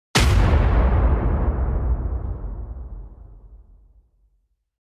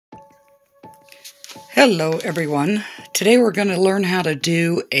Hello everyone. Today we're going to learn how to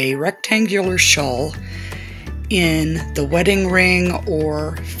do a rectangular shawl in the wedding ring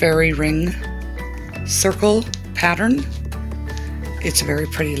or fairy ring circle pattern. It's a very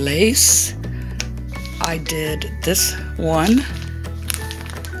pretty lace. I did this one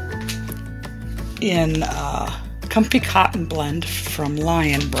in Comfy Cotton Blend from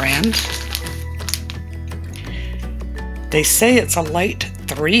Lion brand. They say it's a light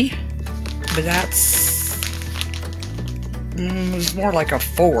 3, but that's it's more like a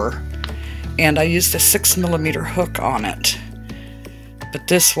 4, and I used a 6mm hook on it. But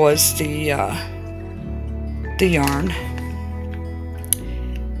this was the yarn,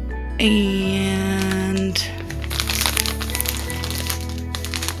 and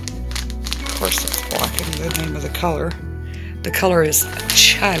of course it's blocking the name of the color. The color is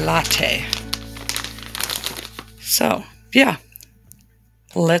Chai Latte. So yeah,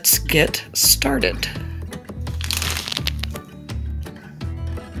 let's get started.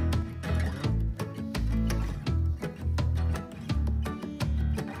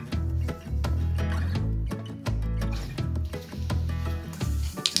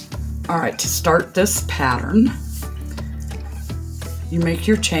 Alright, to start this pattern, you make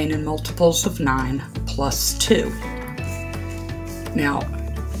your chain in multiples of 9 plus 2. Now,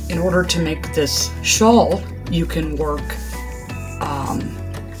 in order to make this shawl, you can work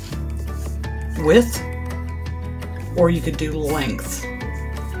width, or you could do length.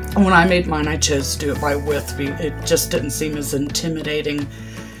 And when I made mine, I chose to do it by width. It just didn't seem as intimidating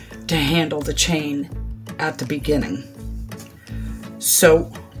to handle the chain at the beginning.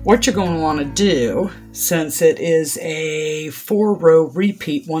 So what you're going to want to do, since it is a 4-row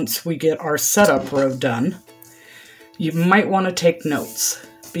repeat once we get our setup row done, you might want to take notes,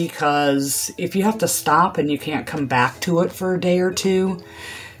 because if you have to stop and you can't come back to it for a day or two,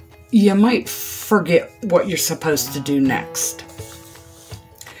 you might forget what you're supposed to do next.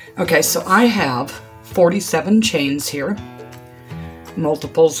 Okay, so I have 47 chains here,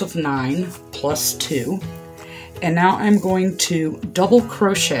 multiples of 9 plus 2, and now I'm going to double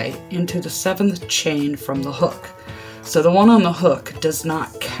crochet into the 7th chain from the hook. So the one on the hook does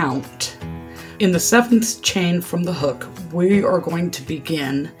not count. In the 7th chain from the hook, we are going to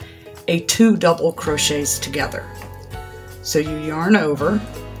begin a 2 double crochets together. So you yarn over,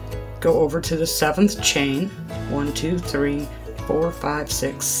 go over to the 7th chain, 1, 2, 3, 4, 5,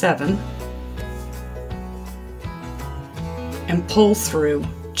 6, 7, and pull through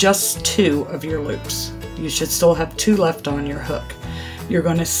just 2 of your loops. You should still have 2 left on your hook. You're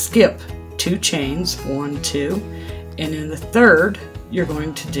going to skip 2 chains, 1, 2, and in the 3rd, you're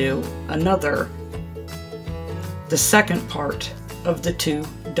going to do the second part of the 2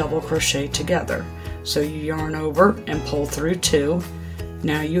 double crochet together. So you yarn over and pull through 2.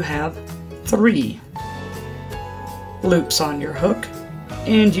 Now you have 3 loops on your hook,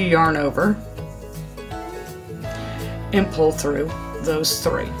 and you yarn over and pull through those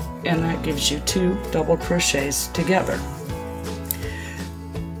 3. And that gives you 2 double crochets together.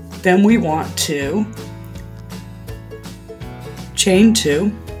 Then we want to chain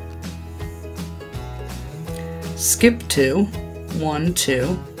 2, skip 2, 1,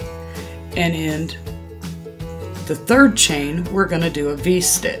 2, and in the 3rd chain we're going to do a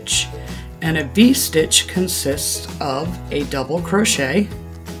V-stitch. And a V-stitch consists of a double crochet,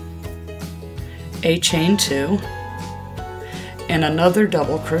 a chain 2, and another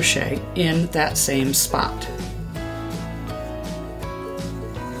double crochet in that same spot.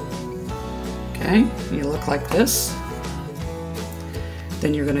 Okay, you look like this.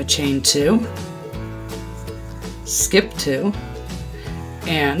 Then you're going to chain 2, skip 2,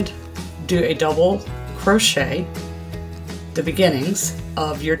 and do a double crochet the beginnings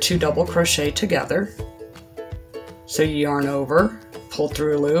of your 2 double crochet together. So you yarn over, pull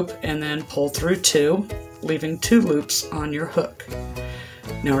through a loop, and then pull through 2, leaving 2 loops on your hook.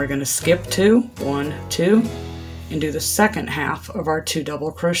 Now we're going to skip 2, 1, 2, and do the second half of our 2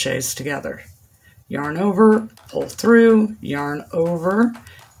 double crochets together. Yarn over, pull through, yarn over,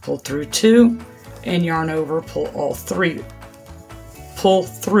 pull through 2, and yarn over, pull through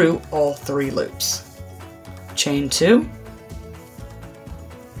all 3 loops. Chain 2,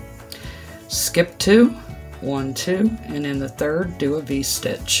 skip 2, 1, 2, and in the 3rd do a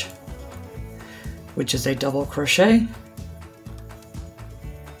V-stitch, which is a double crochet,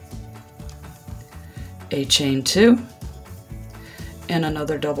 a chain 2, and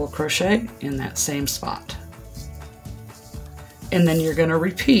another double crochet in that same spot. And then you're going to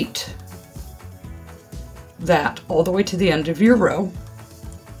repeat that all the way to the end of your row.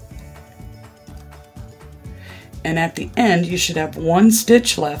 And at the end you should have 1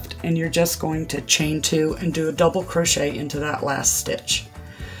 stitch left, and you're just going to chain 2 and do a double crochet into that last stitch.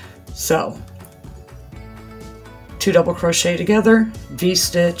 So 2 double crochet together,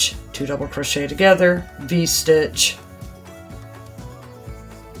 V-stitch, 2 double crochet together, V-stitch,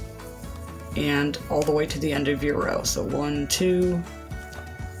 and all the way to the end of your row. So 1, 2,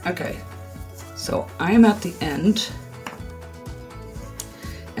 okay. So I am at the end,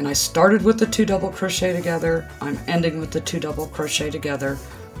 and I started with the 2 double crochet together. I'm ending with the 2 double crochet together,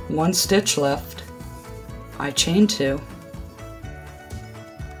 1 stitch left. I chain 2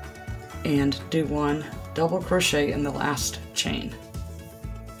 and do 1 double crochet in the last chain.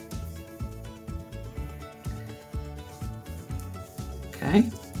 Okay.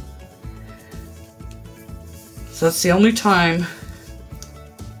 So that's the only time,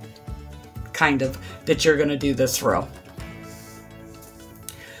 kind of, that you're going to do this row.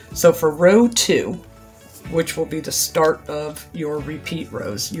 So for row 2, which will be the start of your repeat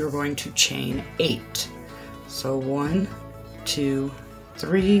rows, you're going to chain 8. So 1, 2,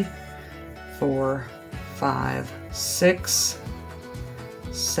 3, 4, 5, 6,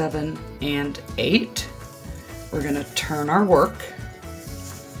 7, and 8. We're going to turn our work,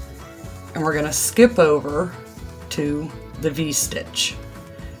 and we're going to skip over to the V-stitch.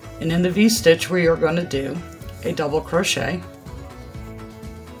 And in the V-stitch we are going to do a double crochet,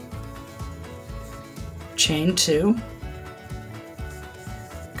 chain 2,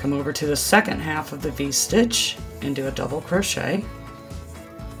 come over to the second half of the V-stitch and do a double crochet,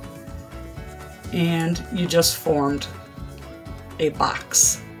 and you just formed a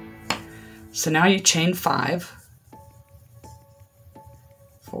box. So now you chain 5,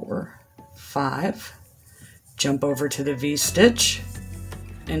 4, 5, jump over to the V-stitch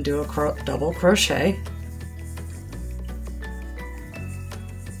and do a double crochet,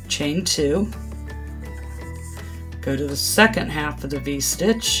 chain 2, go to the second half of the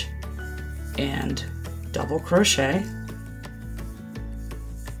V-stitch and double crochet.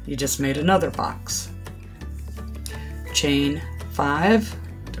 You just made another box. Chain 5,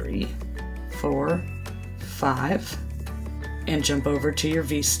 3, 4, 5, and jump over to your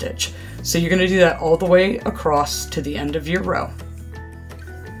V-stitch. So you're going to do that all the way across to the end of your row.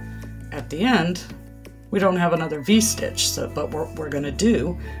 At the end, we don't have another V-stitch, so but what we're going to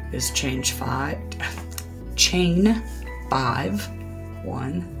do is chain 5,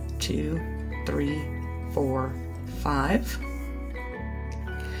 1, 2, 3, 4, 5.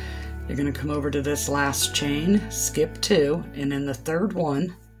 You're going to come over to this last chain, skip 2, and in the third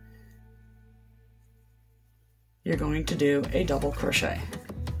one, you're going to do a double crochet.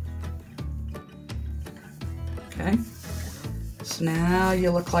 Okay, so now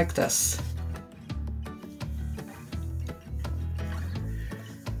you look like this.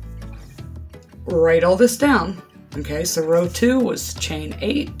 Write all this down. Okay, so row 2 was chain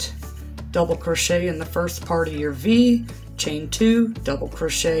 8, double crochet in the first part of your V, chain 2, double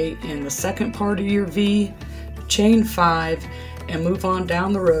crochet in the second part of your V, chain 5, and move on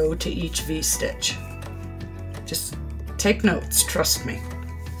down the row to each V stitch. Just take notes, trust me.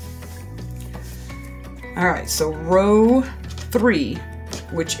 Alright, so row 3,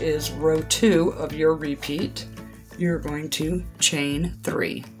 which is row 2 of your repeat, you're going to chain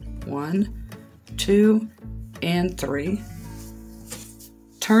 3. 1, 2, and 3.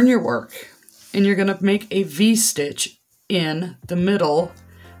 Turn your work, and you're going to make a V-stitch in the middle,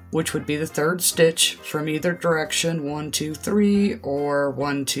 which would be the third stitch from either direction, 1, 2, 3, or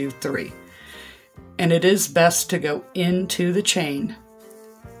 1, 2, 3. And it is best to go into the chain.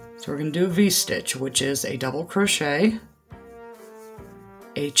 So we're going to do a V-stitch, which is a double crochet,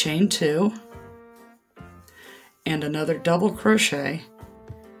 a chain 2, and another double crochet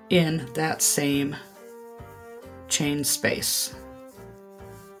in that same chain space.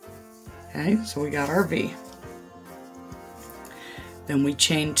 Okay, so we got our V. Then we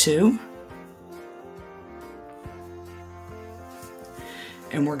chain 2,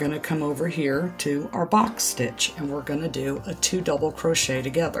 and we're going to come over here to our box stitch, and we're going to do a 2 double crochet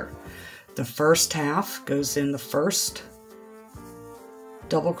together. The first half goes in the first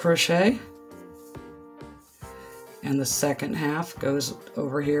double crochet, and the second half goes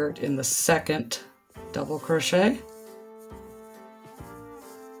over here in the second double crochet.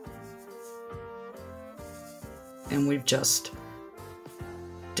 And we've just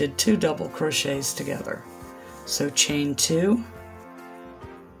did 2 double crochets together. So chain 2,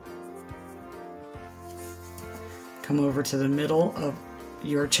 come over to the middle of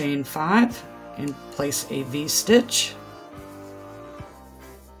your chain 5 and place a V-stitch,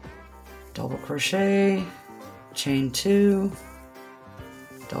 double crochet, chain 2,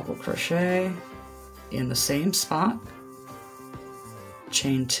 double crochet, in the same spot,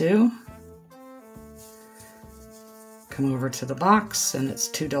 chain 2, come over to the box, and it's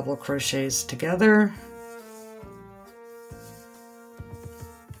 2 double crochets together,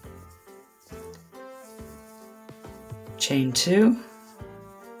 chain 2,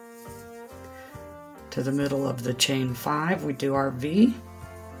 to the middle of the chain 5, we do our V,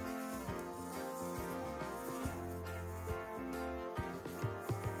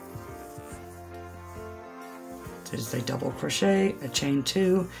 is a double crochet, a chain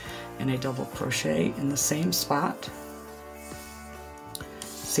 2, and a double crochet in the same spot.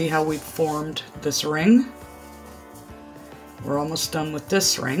 See how we've formed this ring? We're almost done with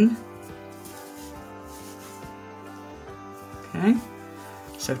this ring. Okay,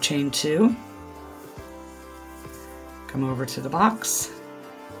 so chain 2, come over to the box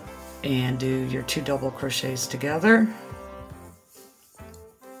and do your 2 double crochets together.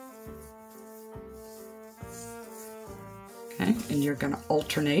 Okay, and you're going to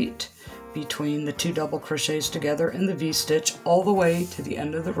alternate between the 2 double crochets together and the V-stitch all the way to the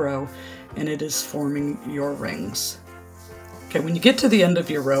end of the row, and it is forming your rings. Okay, when you get to the end of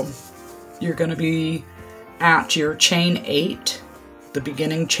your row, you're going to be at your chain 8, the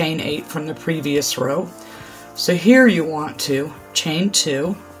beginning chain 8 from the previous row. So here you want to chain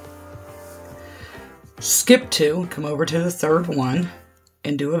 2, skip 2, come over to the 3rd one,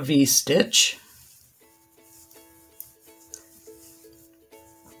 and do a V-stitch.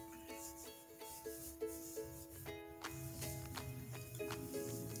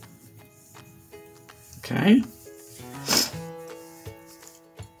 Okay.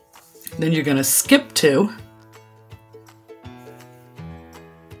 Then you're going to skip 2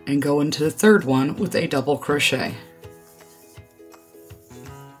 and go into the 3rd one with a double crochet.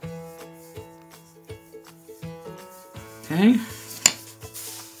 Okay.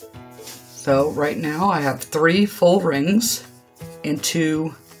 So right now I have 3 full rings and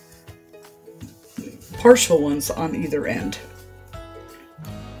 2 partial ones on either end.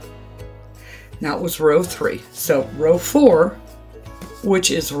 Now it was row 3. So row 4,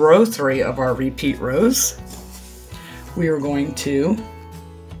 which is row 3 of our repeat rows, we are going to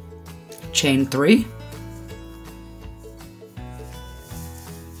chain 3,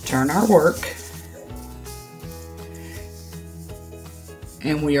 turn our work,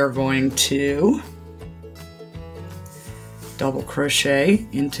 and we are going to double crochet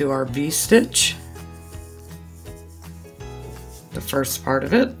into our V-stitch, the first part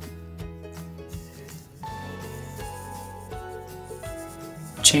of it,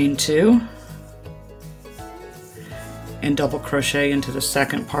 chain 2, and double crochet into the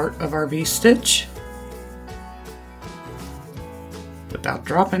second part of our V-stitch without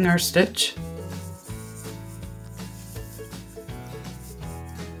dropping our stitch.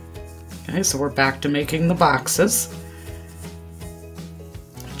 Okay, so we're back to making the boxes.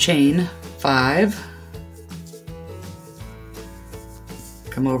 Chain 5,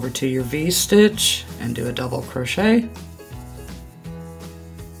 come over to your V-stitch and do a double crochet.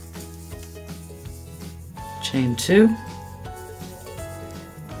 Chain 2,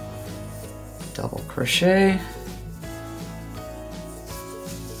 double crochet,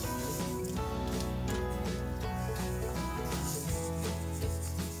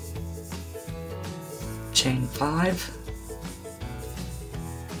 chain 5,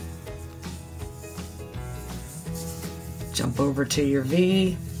 jump over to your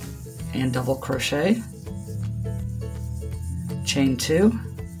V and double crochet, chain 2,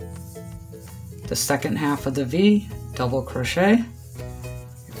 the second half of the V, double crochet,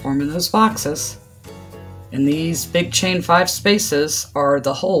 you're forming those boxes, and these big chain 5 spaces are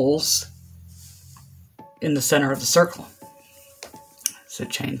the holes in the center of the circle. So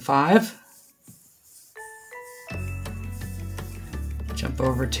chain 5, jump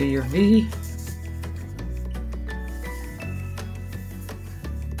over to your V,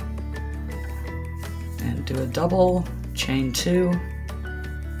 and do a double, chain 2,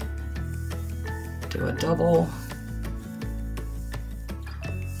 do a double,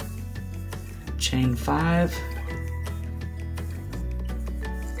 chain 5,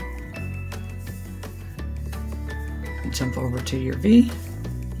 jump over to your V,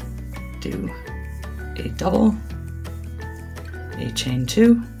 do a double, a chain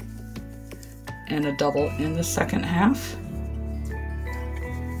 2, and a double in the second half,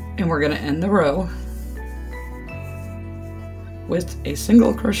 and we're going to end the row with a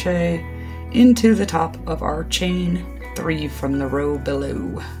single crochet into the top of our chain 3 from the row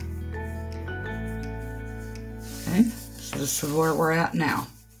below. Okay, so this is where we're at now.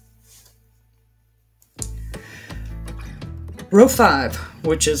 row 5,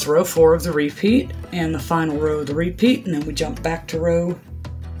 which is row 4 of the repeat and the final row of the repeat, and then we jump back to row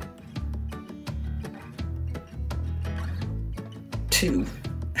 2.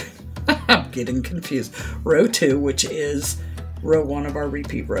 I'm getting confused. Row 2, which is row 1 of our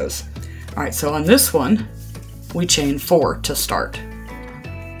repeat rows. All right, so on this one, we chain 4 to start.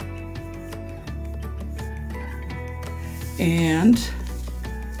 And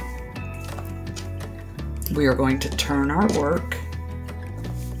we are going to turn our work,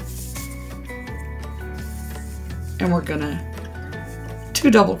 and we're gonna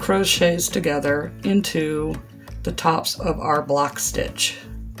 2 double crochets together into the tops of our block stitch.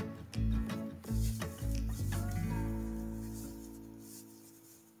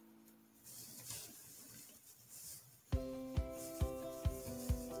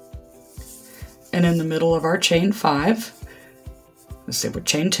 And in the middle of our chain 5, let's see, we're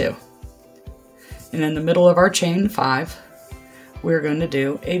chain 2. And in the middle of our chain 5, we're going to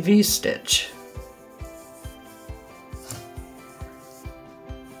do a V-stitch.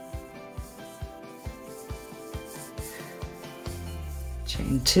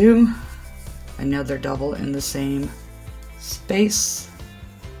 Chain 2, another double in the same space.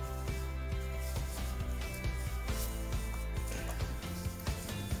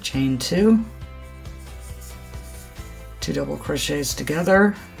 Chain 2, 2 double crochets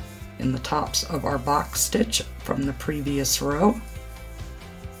together in the tops of our box stitch from the previous row.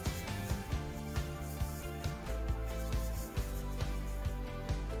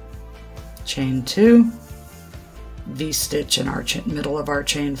 Chain 2, V-stitch in our middle of our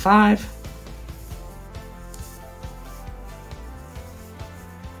chain 5.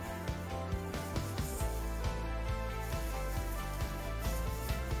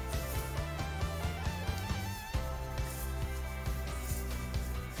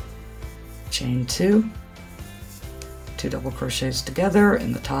 Chain 2, 2 double crochets together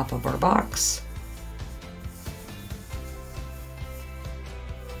in the top of our box.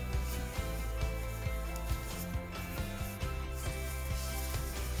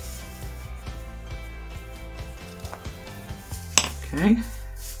 Okay.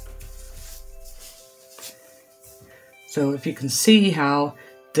 So if you can see how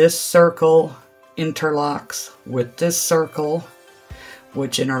this circle interlocks with this circle,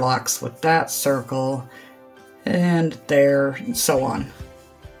 which interlocks with that circle, and there, and so on.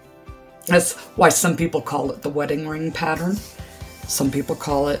 That's why some people call it the wedding ring pattern. Some people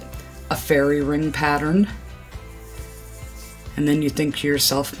call it a fairy ring pattern. And then you think to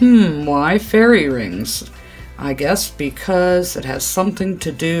yourself, why fairy rings? I guess because it has something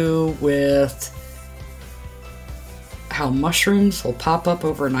to do with how mushrooms will pop up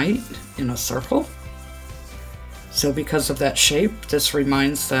overnight in a circle. So because of that shape, this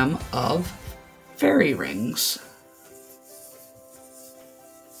reminds them of fairy rings.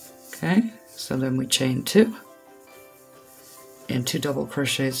 Okay, so then we chain 2 and 2 double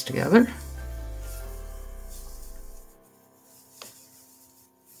crochets together.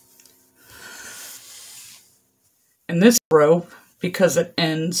 And this row, because it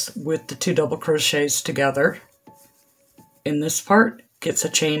ends with the 2 double crochets together, in this part, gets a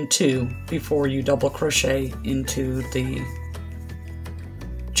chain 2 before you double crochet into the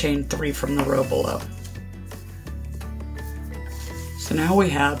chain 3 from the row below. So now we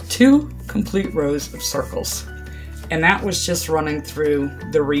have 2 complete rows of circles, and that was just running through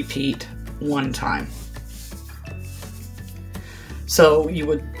the repeat 1 time. So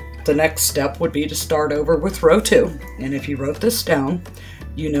the next step would be to start over with row 2, and if you wrote this down,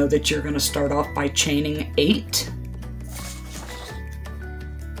 you know that you're going to start off by chaining 8.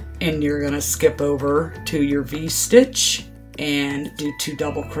 And you're going to skip over to your V-stitch and do 2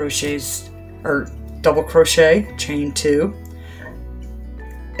 double crochets, or double crochet, chain 2,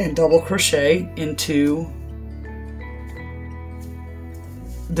 and double crochet into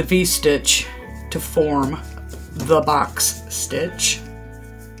the V-stitch to form the box stitch,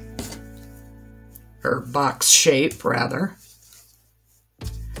 or box shape rather,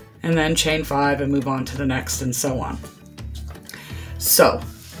 and then chain 5 and move on to the next, and so on. So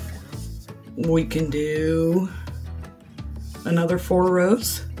we can do another 4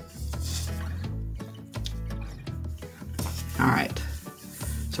 rows. All right,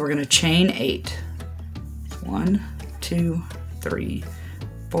 so we're going to chain 8. 1, 2, 3,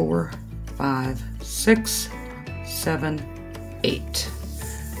 4, 5, 6, 7, 8.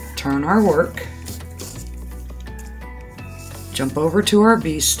 Turn our work, jump over to our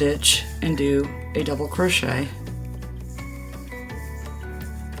V-stitch and do a double crochet,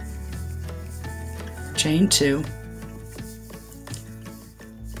 chain 2,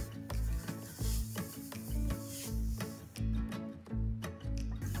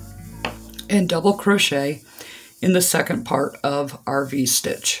 and double crochet in the second part of our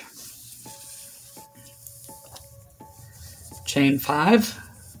V-stitch. Chain 5,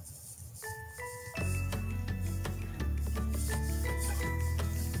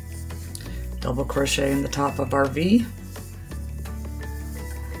 double crochet in the top of our V,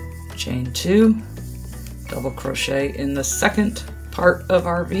 chain 2, double crochet in the second part of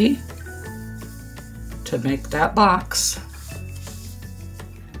our V to make that box,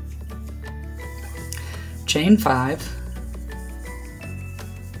 chain 5,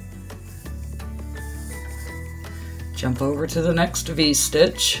 jump over to the next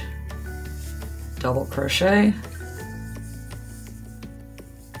V-stitch, double crochet,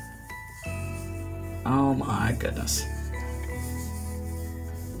 oh my goodness,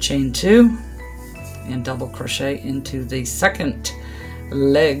 chain 2, and double crochet into the second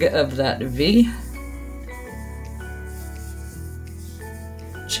leg of that V,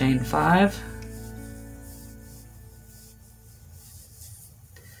 chain 5,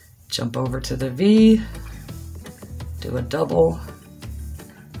 jump over to the V, do a double,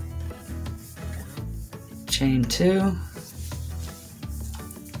 chain 2,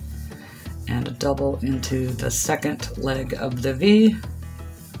 and a double into the second leg of the V,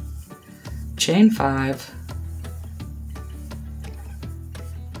 chain 5,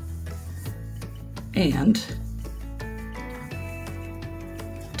 and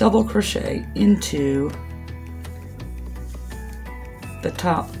double crochet into the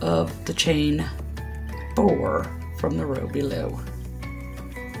top of the chain 4 from the row below.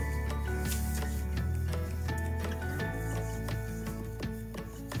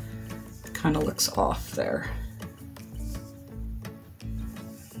 Kind of looks off there.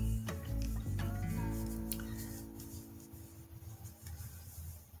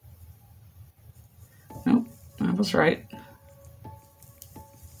 Nope, I was right.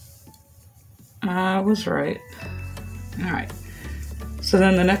 I was right. All right. So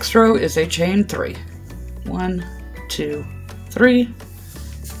then the next row is a chain 3. 1, 2, 3.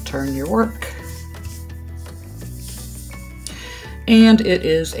 Turn your work. And it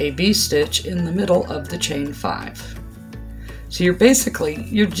is a V-stitch in the middle of the chain 5. So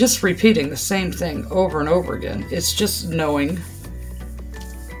you're just repeating the same thing over and over again. It's just knowing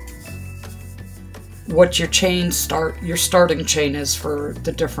what your starting chain is for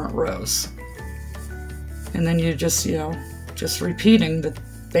the different rows. And then you just, just repeating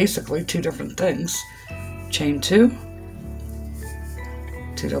basically 2 different things. Chain 2,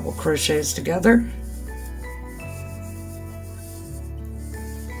 2 double crochets together,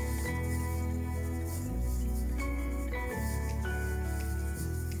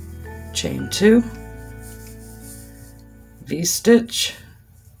 chain 2, V-stitch,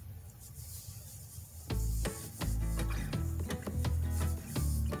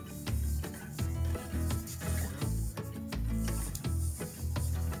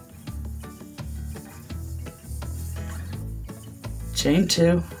 chain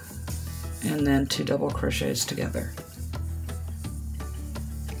 2, and then 2 double crochets together.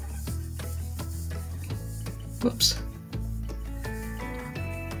 Whoops.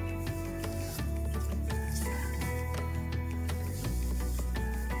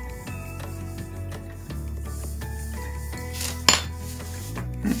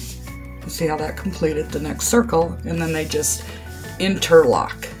 See how that completed the next circle, and then they just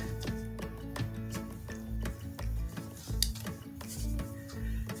interlock.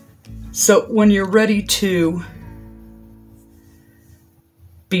 So when you're ready to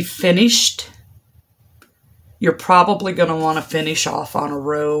be finished, you're probably going to want to finish off on a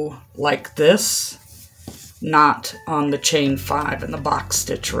row like this, not on the chain 5 and the box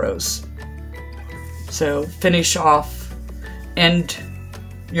stitch rows. So finish off, and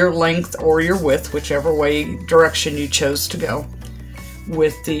your length or your width, whichever direction you chose to go,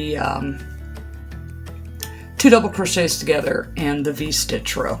 with the 2 double crochets together and the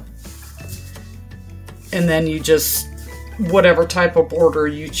V-stitch row. And then you just, whatever type of border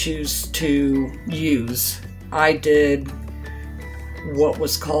you choose to use. I did what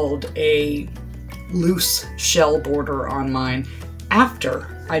was called a loose shell border on mine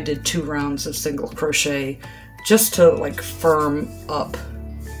after I did 2 rounds of single crochet, just to like firm up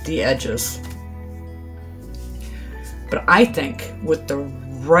the edges. But I think with the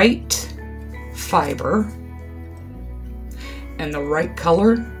right fiber and the right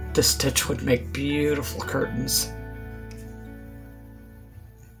color, this stitch would make beautiful curtains.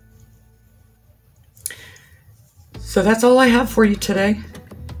 So that's all I have for you today.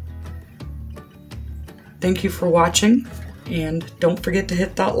 Thank you for watching, and don't forget to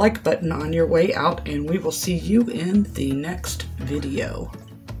hit that like button on your way out, and we will see you in the next video.